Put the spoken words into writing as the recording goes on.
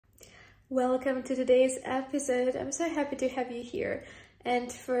Welcome to today's episode. I'm so happy to have you here.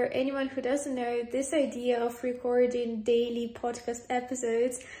 And for anyone who doesn't know, this idea of recording daily podcast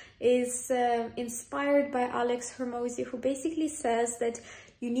episodes is inspired by Alex Hormozi, who basically says that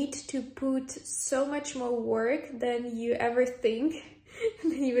you need to put so much more work than you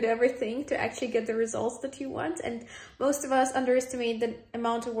would ever think to actually get the results that you want. And most of us underestimate the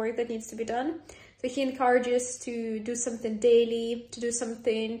amount of work that needs to be done. So he encourages to do something daily, to do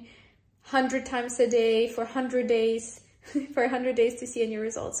something 100 times a day for 100 days, for 100 days to see any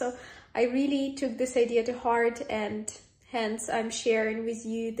results. So I really took this idea to heart, and hence I'm sharing with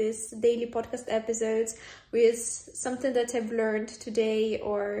you this daily podcast episodes with something that I've learned today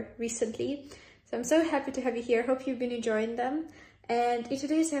or recently. So I'm so happy to have you here. Hope you've been enjoying them. And in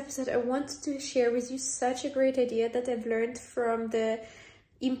today's episode, I wanted to share with you such a great idea that I've learned from the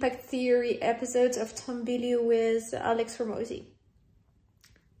Impact Theory episodes of Tom Bilyeu with Alex Hormozi.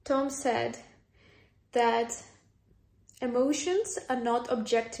 Tom said that emotions are not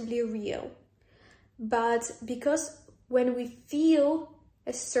objectively real, but because when we feel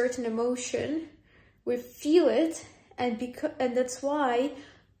a certain emotion, we feel it, and that's why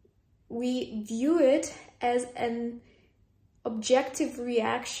we view it as an objective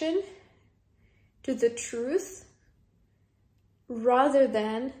reaction to the truth rather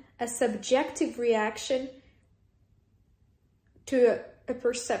than a subjective reaction to a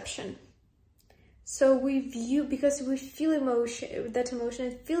perception. So because we feel that emotion,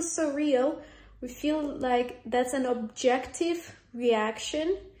 it feels so real, we feel like that's an objective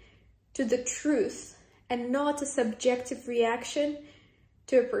reaction to the truth and not a subjective reaction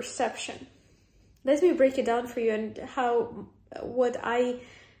to a perception. Let me break it down for you and what I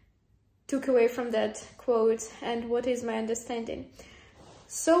took away from that quote and what is my understanding.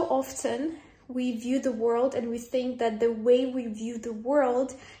 So often we view the world and we think that the way we view the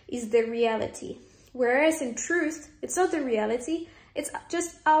world is the reality. Whereas in truth, it's not the reality, it's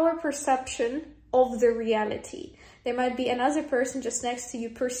just our perception of the reality. There might be another person just next to you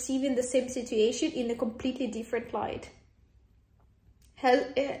perceiving the same situation in a completely different light.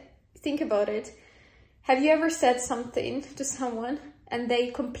 Think about it. Have you ever said something to someone and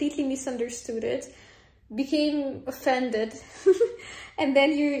they completely misunderstood it, became offended, and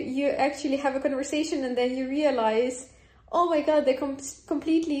then you actually have a conversation and then you realize, oh my god, they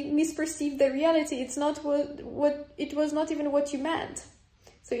completely misperceived the reality. It's not it was not even what you meant.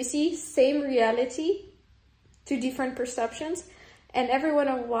 So you see, same reality, two different perceptions, and every one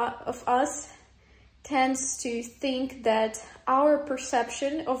of us tends to think that our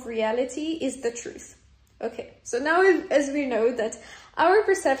perception of reality is the truth. Okay, so now as we know that our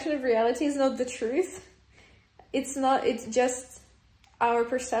perception of reality is not the truth, it's just our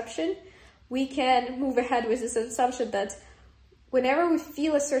perception, we can move ahead with this assumption that whenever we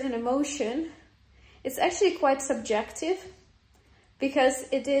feel a certain emotion, it's actually quite subjective because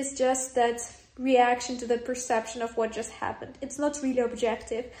it is just that reaction to the perception of what just happened. It's not really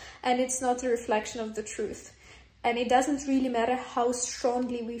objective and it's not a reflection of the truth. And it doesn't really matter how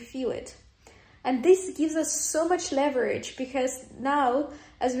strongly we feel it. And this gives us so much leverage because now,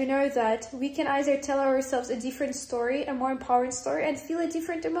 as we know that, we can either tell ourselves a different story, a more empowering story, and feel a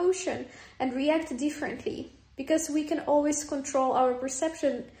different emotion and react differently. Because we can always control our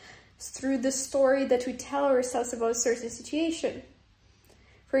perception through the story that we tell ourselves about a certain situation.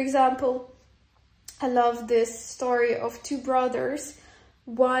 For example, I love this story of two brothers.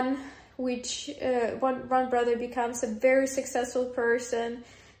 One brother becomes a very successful person,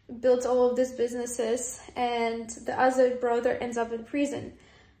 builds all of these businesses, and the other brother ends up in prison.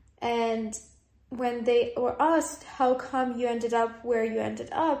 And when they were asked, how come you ended up where you ended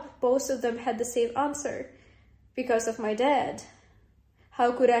up, both of them had the same answer: because of my dad.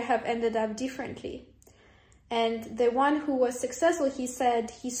 How could I have ended up differently? And the one who was successful, he said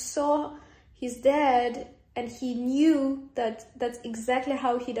he saw his dad and he knew that that's exactly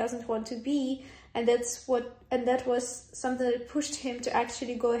how he doesn't want to be, and that was something that pushed him to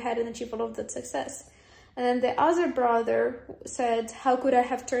actually go ahead and achieve all of that success. And then the other brother said, how could I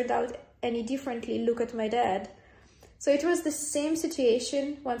have turned out any differently? Look at my dad. So it was the same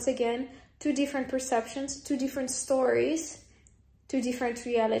situation, once again, two different perceptions, two different stories, two different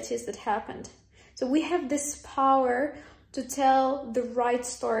realities that happened. So we have this power to tell the right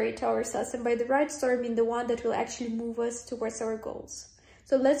story to ourselves. And by the right story, I mean the one that will actually move us towards our goals.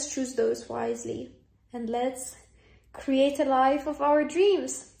 So let's choose those wisely and let's create a life of our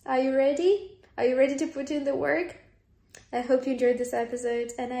dreams. Are you ready? Are you ready to put in the work? I hope you enjoyed this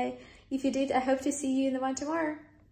episode. And if you did, I hope to see you in the one tomorrow.